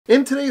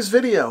In today's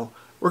video,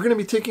 we're going to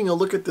be taking a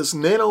look at this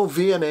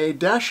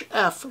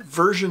nanoVNA-F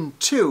version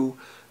 2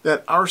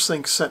 that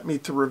Aursinc sent me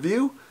to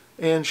review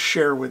and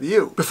share with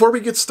you. Before we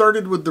get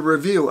started with the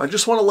review, I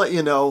just want to let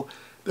you know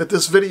that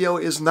this video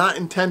is not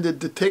intended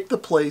to take the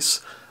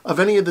place of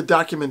any of the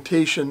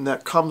documentation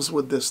that comes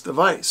with this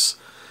device.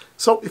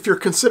 So if you're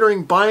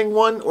considering buying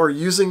one or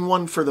using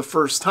one for the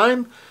first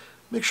time,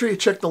 make sure you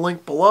check the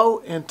link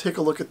below and take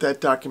a look at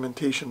that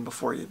documentation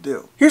before you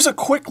do. Here's a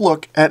quick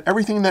look at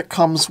everything that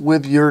comes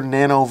with your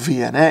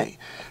nanoVNA.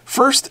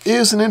 First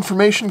is an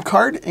information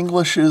card.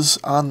 English is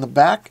on the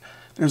back.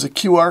 There's a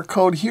QR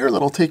code here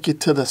that'll take you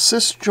to the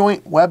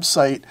SysJoint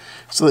website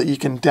so that you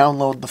can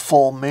download the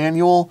full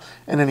manual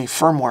and any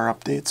firmware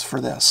updates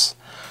for this.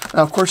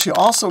 Now, of course, you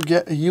also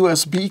get a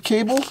USB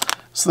cable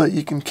so that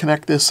you can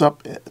connect this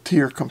up to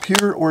your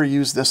computer or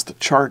use this to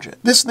charge it.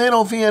 This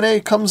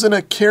nanoVNA comes in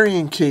a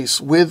carrying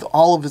case with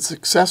all of its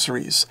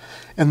accessories,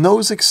 and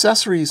those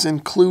accessories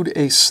include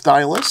a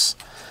stylus.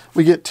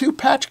 We get two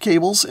patch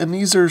cables, and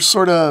these are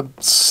sort of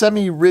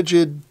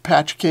semi-rigid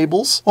patch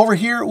cables. Over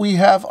here we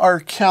have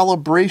our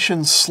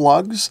calibration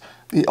slugs,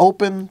 the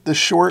open, the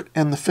short,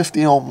 and the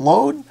 50 ohm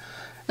load.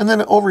 And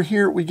then over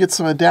here we get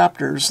some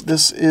adapters.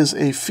 This is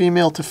a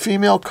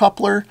female-to-female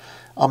coupler,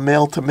 a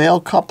male-to-male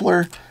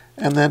coupler,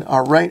 and then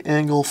a right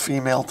angle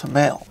female to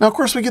male. Now, of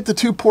course, we get the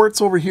two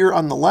ports over here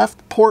on the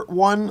left. Port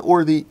 1,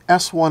 or the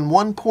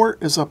S11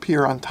 port, is up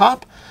here on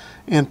top,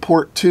 and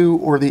port 2,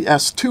 or the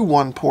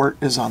S21 port,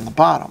 is on the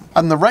bottom.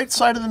 On the right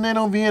side of the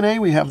nanoVNA,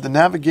 we have the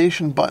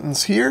navigation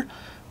buttons here.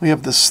 We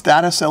have the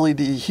status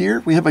LED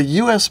here. We have a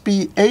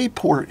USB-A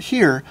port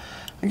here.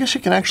 I guess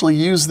you can actually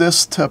use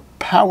this to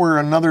power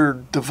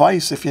another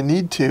device if you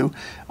need to,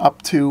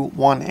 up to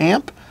 1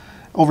 amp.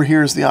 Over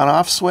here is the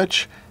on-off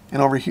switch.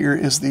 And over here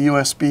is the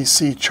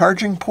USB-C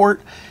charging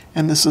port,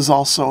 and this is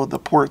also the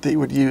port that you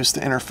would use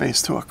to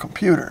interface to a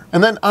computer.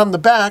 And then on the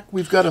back,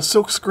 we've got a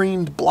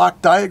silkscreened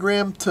block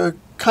diagram to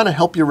kind of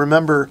help you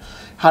remember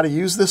how to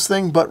use this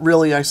thing, but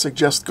really I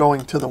suggest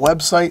going to the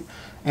website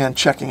and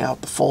checking out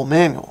the full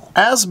manual.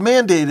 As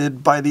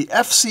mandated by the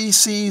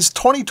FCC's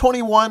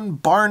 2021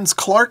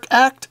 Barnes-Clark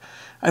Act,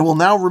 I will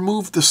now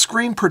remove the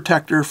screen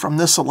protector from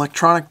this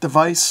electronic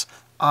device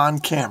on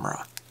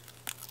camera.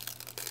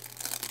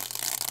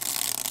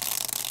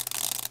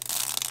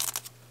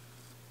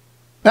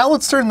 Now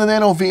let's turn the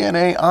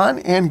nanoVNA on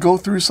and go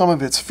through some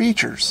of its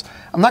features.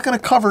 I'm not going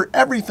to cover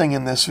everything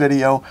in this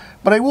video,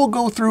 but I will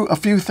go through a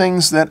few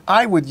things that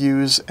I would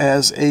use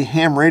as a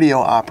ham radio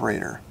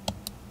operator.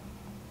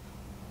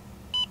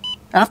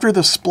 After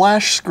the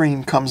splash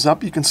screen comes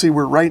up, you can see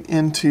we're right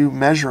into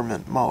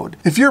measurement mode.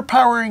 If you're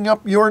powering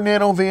up your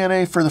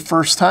nanoVNA for the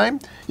first time,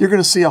 you're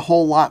going to see a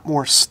whole lot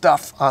more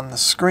stuff on the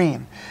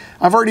screen.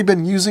 I've already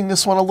been using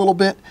this one a little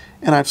bit,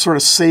 and I've sort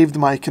of saved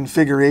my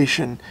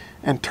configuration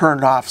and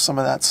turned off some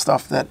of that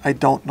stuff that I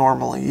don't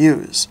normally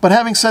use. But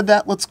having said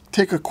that, let's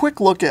take a quick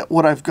look at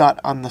what I've got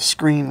on the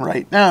screen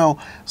right now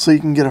so you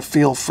can get a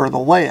feel for the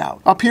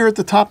layout. Up here at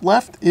the top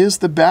left is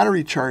the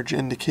battery charge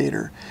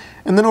indicator.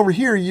 And then over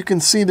here you can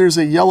see there's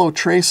a yellow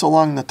trace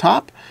along the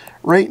top.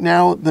 Right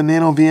now the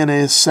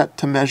nanoVNA is set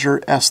to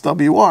measure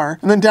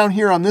SWR. And then down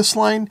here on this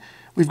line,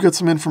 we've got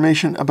some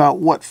information about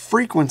what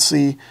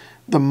frequency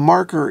the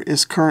marker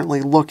is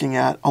currently looking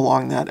at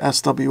along that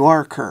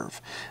SWR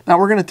curve. Now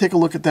we're going to take a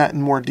look at that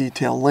in more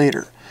detail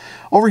later.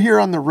 Over here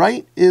on the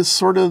right is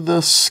sort of the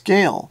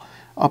scale.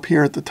 Up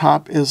here at the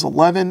top is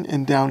 11,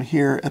 and down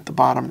here at the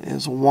bottom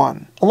is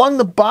 1. Along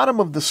the bottom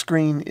of the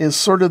screen is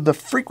sort of the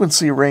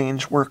frequency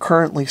range we're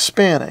currently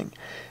spanning.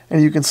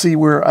 And you can see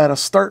we're at a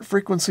start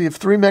frequency of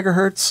 3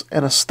 megahertz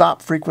and a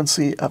stop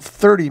frequency of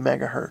 30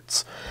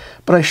 megahertz.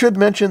 But I should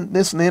mention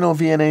this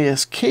nanoVNA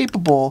is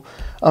capable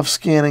of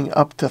scanning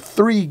up to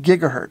 3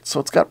 gigahertz, so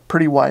it's got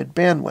pretty wide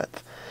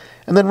bandwidth.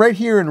 And then right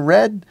here in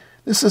red,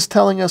 this is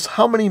telling us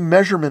how many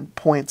measurement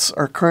points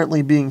are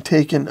currently being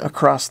taken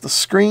across the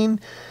screen.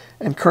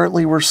 And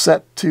currently we're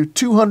set to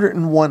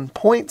 201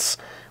 points,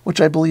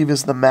 which I believe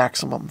is the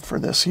maximum for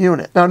this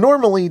unit. Now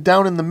normally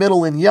down in the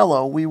middle in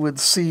yellow we would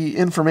see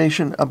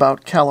information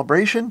about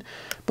calibration,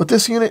 but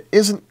this unit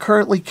isn't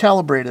currently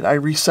calibrated. I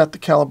reset the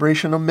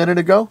calibration a minute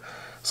ago,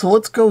 so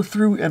let's go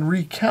through and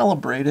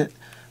recalibrate it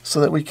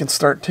so that we can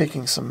start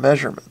taking some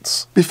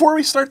measurements. Before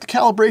we start the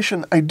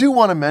calibration, I do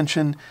want to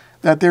mention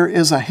that there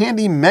is a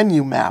handy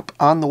menu map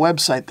on the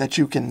website that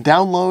you can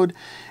download,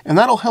 and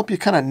that'll help you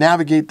kind of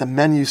navigate the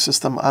menu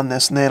system on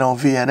this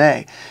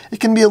nanoVNA. It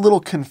can be a little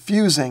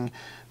confusing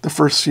the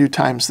first few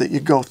times that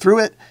you go through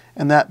it,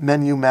 and that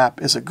menu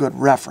map is a good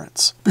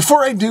reference.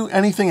 Before I do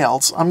anything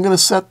else, I'm going to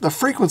set the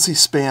frequency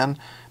span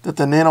that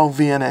the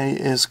nanoVNA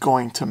is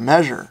going to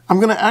measure. I'm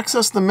going to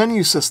access the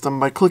menu system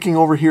by clicking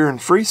over here in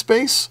free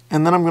space,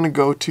 and then I'm going to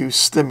go to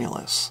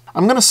stimulus.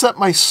 I'm going to set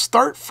my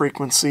start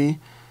frequency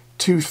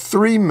to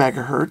 3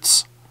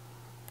 megahertz,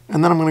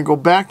 and then I'm going to go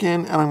back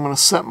in and I'm going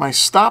to set my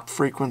stop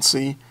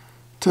frequency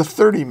to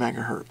 30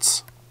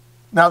 megahertz.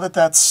 Now that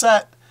that's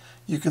set,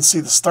 you can see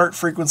the start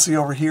frequency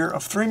over here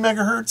of 3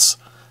 megahertz,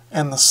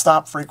 and the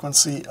stop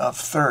frequency of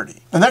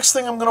 30. The next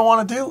thing I'm going to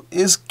want to do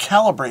is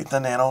calibrate the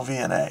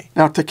nanoVNA.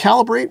 Now to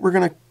calibrate, we're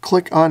going to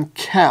click on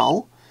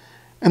Cal,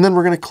 and then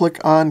we're going to click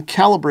on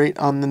Calibrate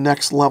on the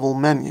next level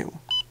menu.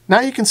 Now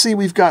you can see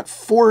we've got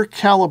 4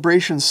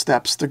 calibration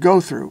steps to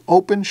go through: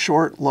 open,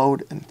 short,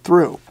 load, and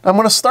through. I'm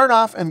going to start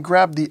off and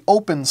grab the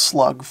open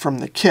slug from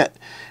the kit.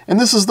 And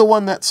this is the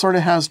one that sort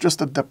of has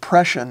just a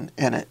depression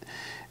in it.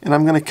 And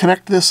I'm going to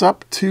connect this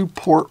up to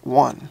port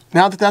 1.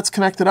 Now that that's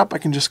connected up, I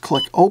can just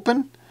click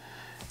open.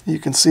 You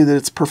can see that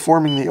it's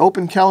performing the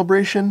open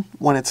calibration.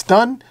 When it's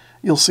done,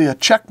 you'll see a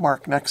check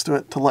mark next to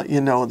it to let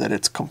you know that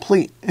it's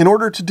complete. In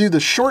order to do the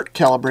short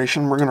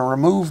calibration, we're going to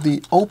remove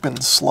the open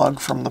slug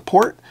from the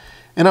port.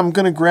 And I'm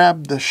going to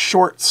grab the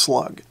short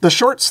slug. The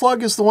short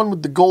slug is the one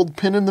with the gold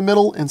pin in the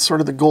middle and sort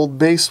of the gold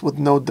base with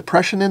no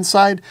depression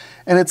inside,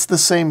 and it's the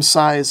same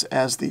size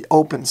as the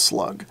open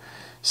slug.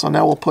 So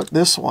now we'll put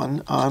this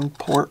one on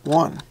port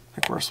 1.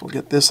 Of course, we'll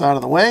get this out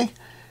of the way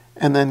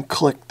and then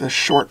click the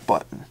short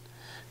button.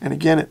 And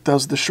again, it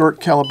does the short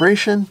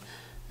calibration,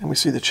 and we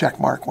see the check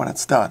mark when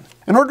it's done.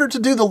 In order to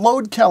do the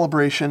load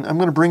calibration, I'm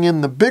going to bring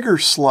in the bigger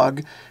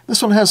slug.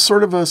 This one has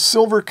sort of a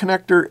silver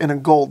connector and a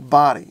gold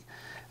body.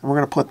 And we're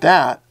going to put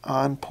that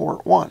on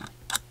port 1.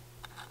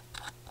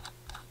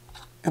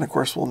 And of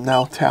course, we'll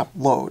now tap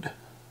load.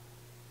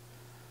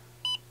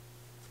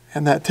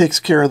 And that takes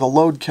care of the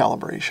load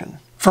calibration.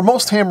 For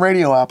most ham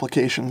radio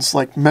applications,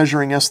 like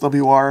measuring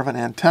SWR of an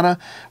antenna,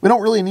 we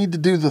don't really need to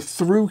do the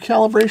through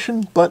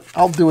calibration, but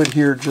I'll do it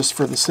here just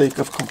for the sake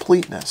of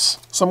completeness.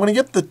 So I'm going to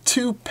get the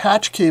 2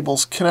 patch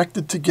cables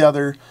connected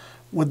together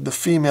with the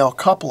female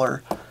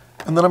coupler,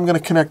 and then I'm going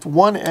to connect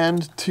one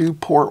end to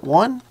port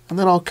 1, and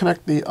then I'll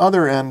connect the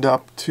other end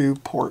up to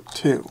port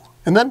 2.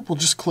 And then we'll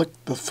just click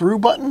the through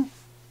button,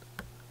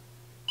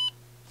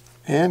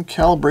 and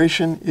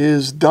calibration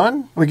is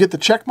done. We get the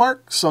check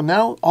mark, so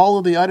now all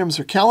of the items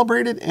are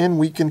calibrated, and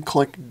we can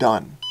click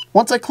done.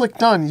 Once I click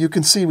done, you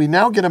can see we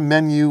now get a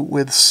menu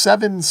with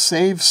 7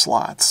 save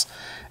slots.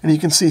 And you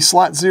can see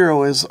slot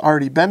 0 has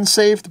already been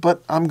saved,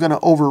 but I'm going to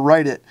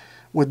overwrite it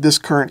with this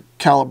current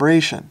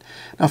calibration.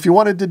 Now if you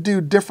wanted to do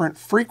different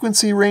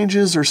frequency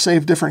ranges or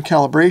save different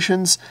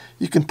calibrations,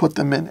 you can put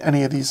them in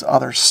any of these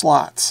other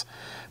slots.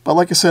 But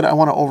like I said, I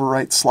want to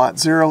overwrite slot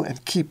 0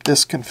 and keep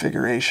this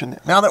configuration.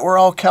 Now that we're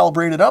all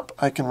calibrated up,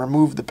 I can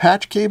remove the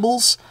patch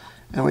cables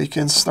and we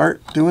can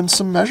start doing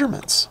some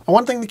measurements.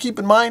 One thing to keep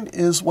in mind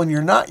is when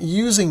you're not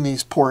using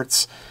these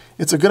ports,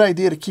 it's a good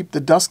idea to keep the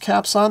dust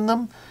caps on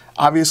them,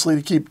 obviously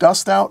to keep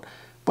dust out,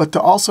 but to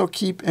also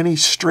keep any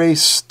stray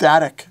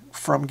static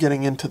from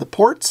getting into the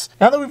ports.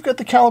 Now that we've got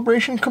the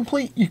calibration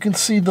complete, you can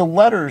see the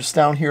letters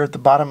down here at the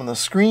bottom of the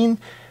screen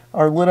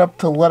are lit up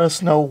to let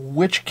us know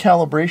which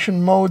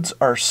calibration modes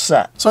are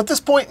set. So at this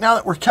point, now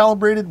that we're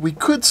calibrated, we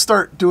could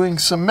start doing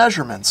some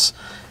measurements.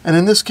 And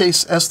in this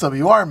case,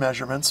 SWR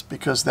measurements,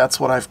 because that's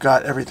what I've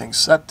got everything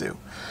set to.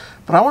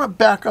 But I want to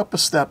back up a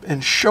step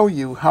and show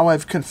you how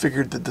I've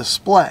configured the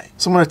display.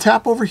 So I'm going to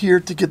tap over here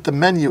to get the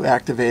menu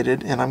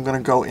activated, and I'm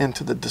going to go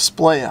into the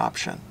display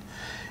option.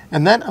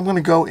 And then I'm going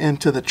to go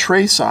into the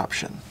trace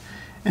option.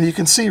 And you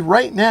can see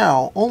right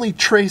now, only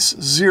trace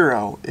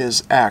 0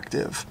 is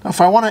active. Now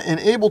if I want to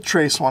enable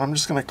trace 1, I'm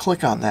just going to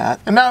click on that.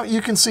 And now you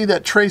can see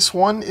that trace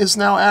 1 is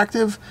now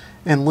active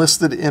and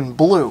listed in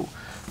blue.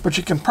 But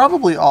you can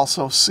probably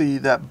also see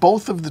that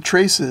both of the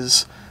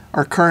traces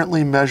are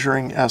currently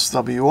measuring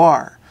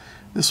SWR.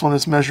 This one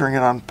is measuring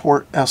it on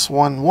port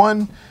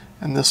S11,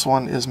 and this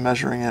one is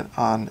measuring it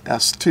on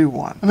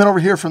S21. And then over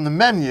here from the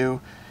menu,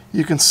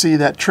 you can see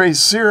that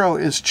trace 0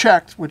 is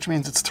checked, which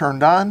means it's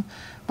turned on,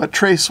 but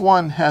trace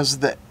 1 has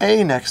the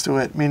A next to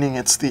it, meaning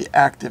it's the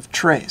active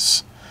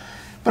trace.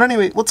 But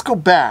anyway, let's go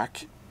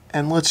back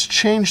and let's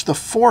change the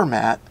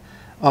format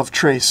of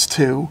trace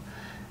 2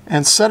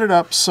 and set it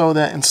up so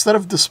that instead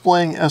of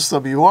displaying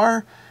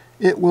SWR,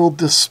 it will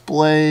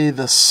display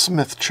the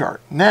Smith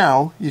chart.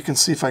 Now, you can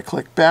see if I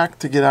click back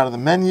to get out of the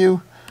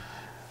menu,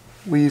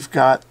 we've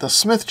got the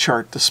Smith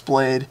chart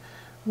displayed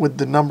with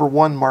the number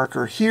 1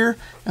 marker here,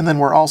 and then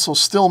we're also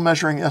still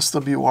measuring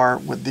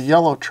SWR with the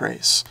yellow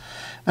trace.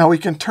 Now we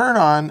can turn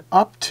on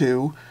up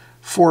to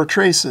 4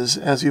 traces,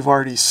 as you've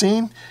already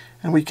seen,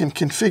 and we can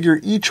configure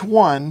each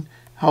one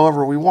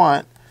however we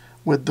want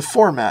with the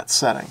format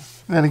setting.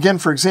 And again,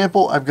 for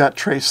example, I've got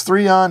trace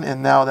 3 on,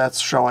 and now that's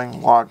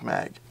showing log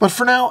mag. But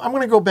for now, I'm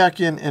going to go back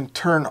in and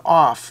turn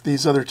off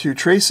these other 2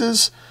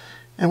 traces,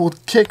 and we'll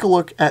take a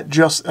look at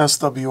just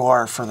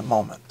SWR for the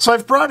moment. So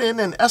I've brought in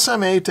an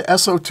SMA to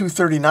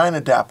SO239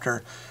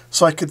 adapter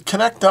so I could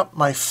connect up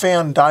my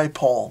fan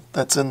dipole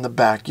that's in the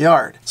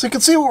backyard. So you can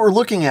see what we're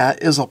looking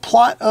at is a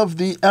plot of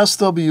the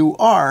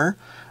SWR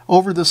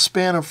over the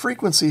span of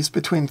frequencies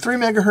between 3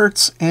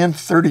 megahertz and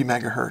 30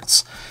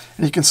 megahertz.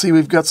 And you can see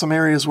we've got some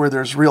areas where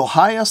there's real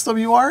high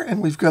SWR,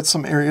 and we've got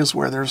some areas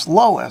where there's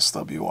low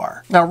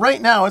SWR. Now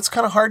right now it's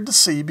kind of hard to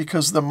see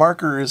because the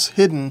marker is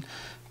hidden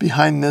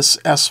behind this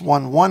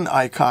S11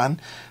 icon,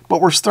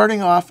 but we're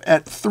starting off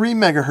at 3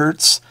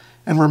 megahertz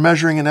and we're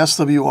measuring an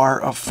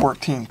SWR of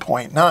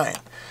 14.9.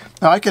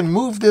 Now I can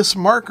move this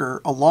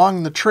marker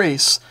along the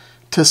trace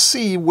to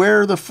see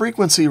where the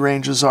frequency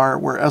ranges are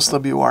where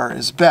SWR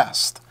is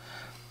best.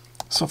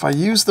 So if I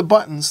use the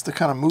buttons to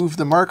kind of move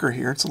the marker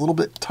here, it's a little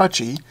bit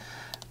touchy,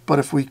 but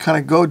if we kind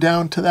of go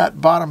down to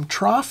that bottom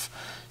trough,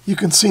 you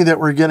can see that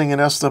we're getting an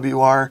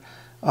SWR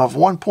of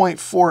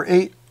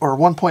 1.48 or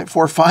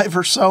 1.45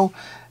 or so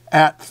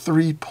at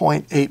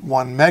 3.81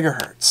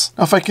 megahertz.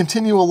 Now if I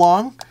continue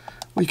along,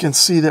 we can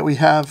see that we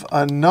have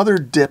another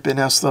dip in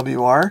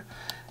SWR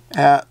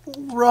at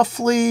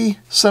roughly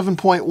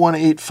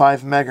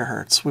 7.185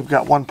 megahertz. We've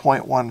got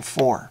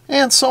 1.14,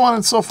 and so on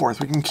and so forth.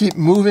 We can keep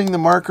moving the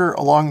marker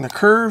along the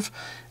curve,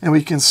 and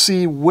we can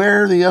see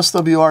where the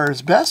SWR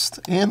is best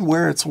and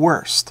where it's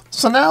worst.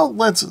 So now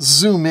let's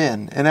zoom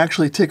in and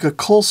actually take a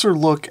closer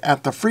look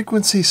at the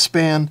frequency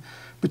span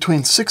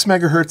between 6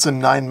 megahertz and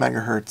 9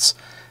 megahertz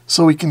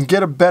so we can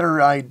get a better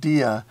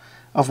idea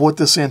of what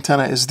this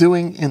antenna is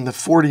doing in the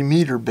 40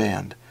 meter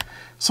band.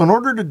 So in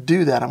order to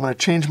do that, I'm going to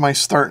change my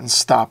start and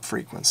stop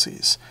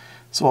frequencies.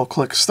 So I'll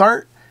click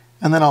start,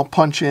 and then I'll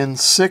punch in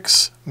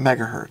 6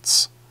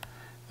 megahertz.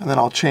 And then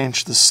I'll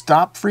change the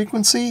stop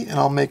frequency, and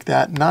I'll make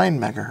that 9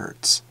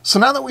 megahertz. So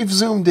now that we've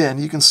zoomed in,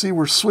 you can see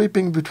we're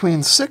sweeping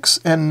between 6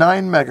 and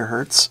 9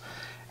 megahertz,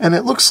 and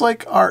it looks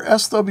like our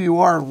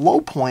SWR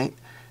low point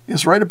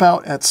is right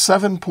about at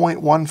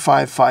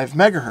 7.155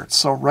 megahertz,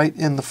 so right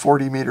in the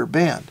 40 meter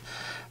band.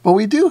 But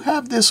we do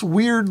have this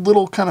weird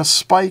little kind of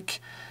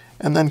spike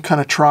and then kind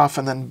of trough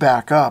and then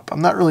back up.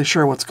 I'm not really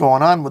sure what's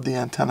going on with the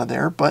antenna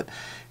there, but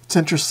it's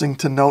interesting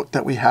to note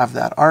that we have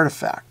that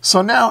artifact.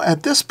 So now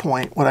at this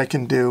point, what I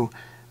can do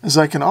is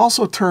I can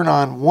also turn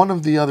on one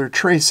of the other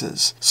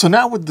traces. So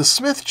now with the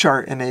Smith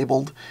chart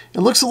enabled,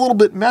 it looks a little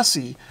bit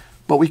messy,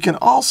 but we can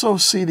also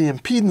see the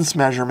impedance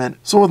measurement.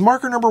 So with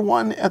marker number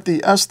 1 at the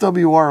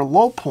SWR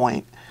low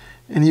point,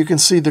 and you can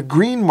see the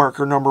green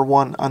marker number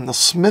 1 on the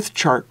Smith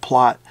chart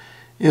plot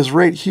is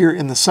right here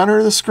in the center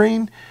of the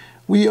screen.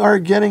 We are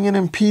getting an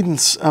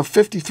impedance of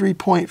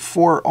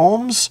 53.4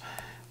 ohms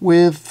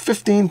with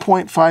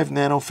 15.5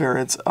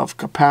 nanofarads of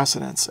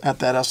capacitance at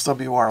that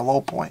SWR low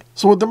point.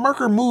 So with the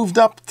marker moved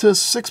up to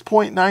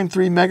 6.93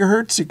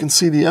 megahertz, you can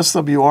see the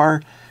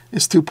SWR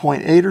is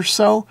 2.8 or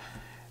so,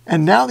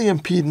 and now the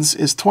impedance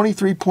is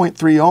 23.3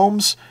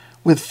 ohms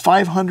with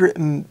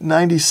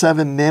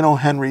 597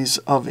 nanohenries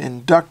of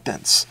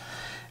inductance.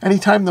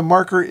 Anytime the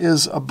marker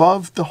is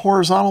above the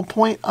horizontal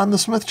point on the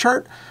Smith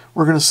chart,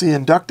 we're going to see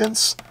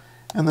inductance.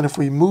 And then if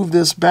we move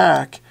this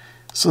back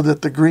so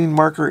that the green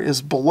marker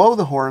is below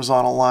the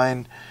horizontal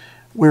line,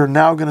 we're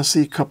now going to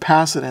see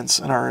capacitance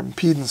in our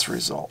impedance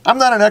result. I'm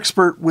not an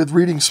expert with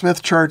reading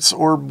Smith charts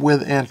or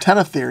with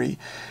antenna theory,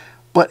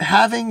 but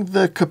having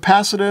the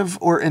capacitive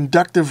or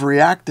inductive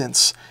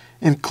reactance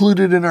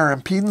included in our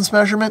impedance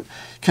measurement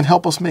can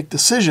help us make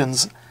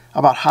decisions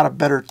about how to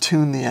better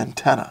tune the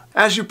antenna.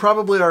 As you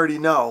probably already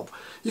know,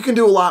 you can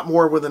do a lot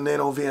more with a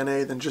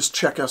nanoVNA than just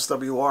check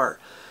SWR.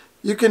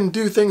 You can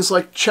do things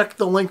like check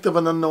the length of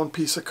an unknown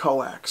piece of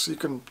coax. You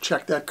can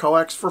check that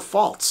coax for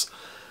faults.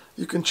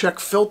 You can check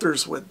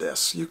filters with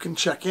this. You can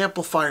check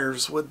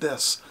amplifiers with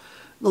this.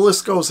 The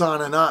list goes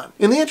on and on.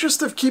 In the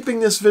interest of keeping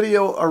this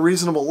video a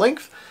reasonable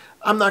length,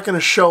 I'm not going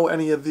to show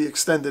any of the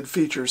extended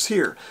features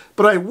here,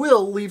 but I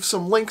will leave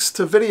some links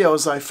to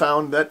videos I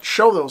found that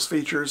show those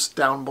features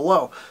down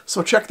below.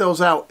 So check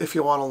those out if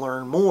you want to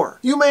learn more.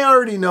 You may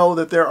already know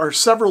that there are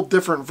several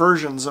different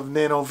versions of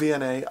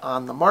nanoVNA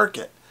on the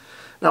market.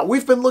 Now,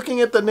 we've been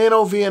looking at the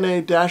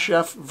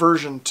nanoVNA-F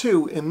version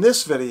 2 in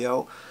this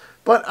video,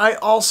 but I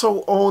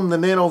also own the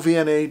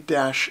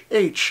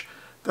nanoVNA-H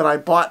that I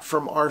bought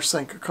from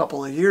Aursinc a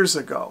couple of years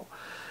ago.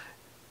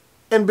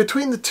 And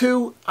between the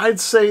two, I'd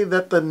say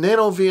that the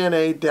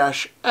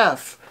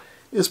nanoVNA-F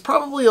is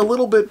probably a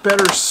little bit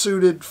better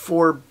suited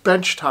for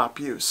benchtop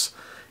use.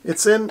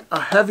 It's in a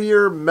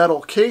heavier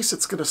metal case.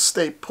 It's going to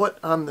stay put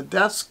on the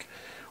desk,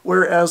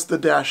 whereas the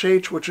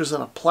 -H, which is in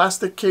a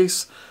plastic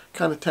case,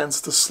 kind of tends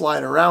to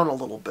slide around a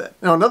little bit.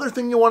 Now, another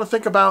thing you want to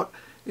think about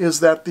is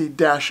that the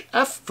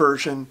 -F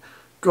version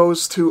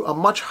goes to a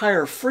much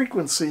higher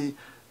frequency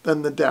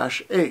than the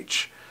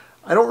 -H.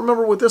 I don't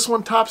remember what this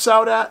one tops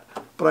out at,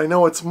 but I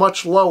know it's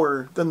much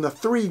lower than the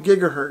 3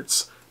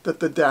 gigahertz that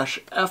the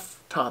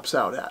 -F tops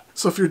out at.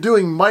 So if you're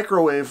doing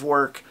microwave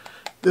work,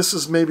 this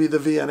is maybe the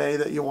VNA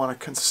that you want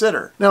to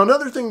consider. Now,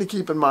 another thing to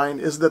keep in mind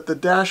is that the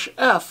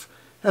 -F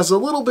has a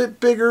little bit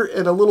bigger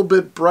and a little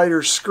bit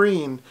brighter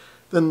screen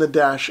than the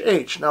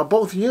 -H. Now,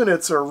 both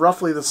units are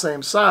roughly the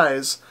same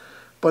size,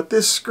 but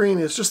this screen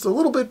is just a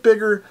little bit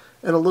bigger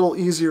and a little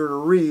easier to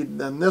read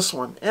than this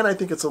one, and I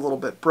think it's a little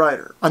bit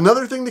brighter.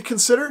 Another thing to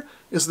consider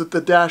is that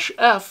the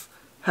 -F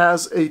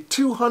has a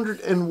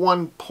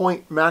 201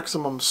 point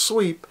maximum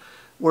sweep,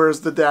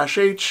 whereas the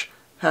 -H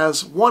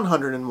has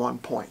 101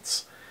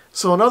 points.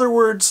 So in other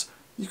words,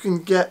 you can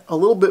get a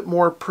little bit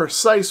more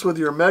precise with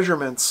your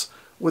measurements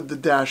with the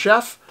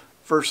 -F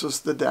versus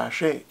the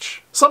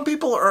 -H. Some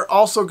people are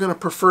also going to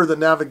prefer the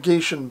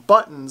navigation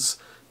buttons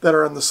that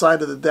are on the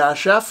side of the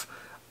 -F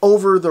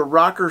over the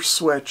rocker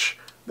switch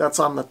that's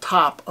on the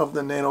top of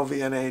the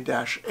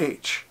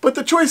nanoVNA-H. But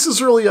the choice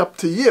is really up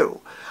to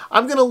you.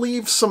 I'm going to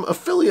leave some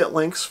affiliate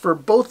links for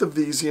both of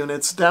these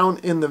units down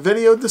in the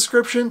video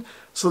description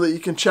so that you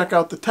can check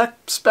out the tech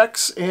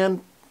specs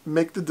and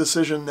make the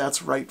decision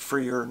that's right for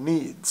your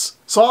needs.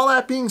 So all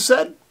that being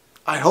said,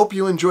 I hope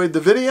you enjoyed the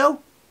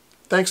video.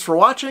 Thanks for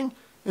watching,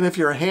 and if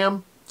you're a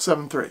ham,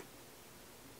 7-3.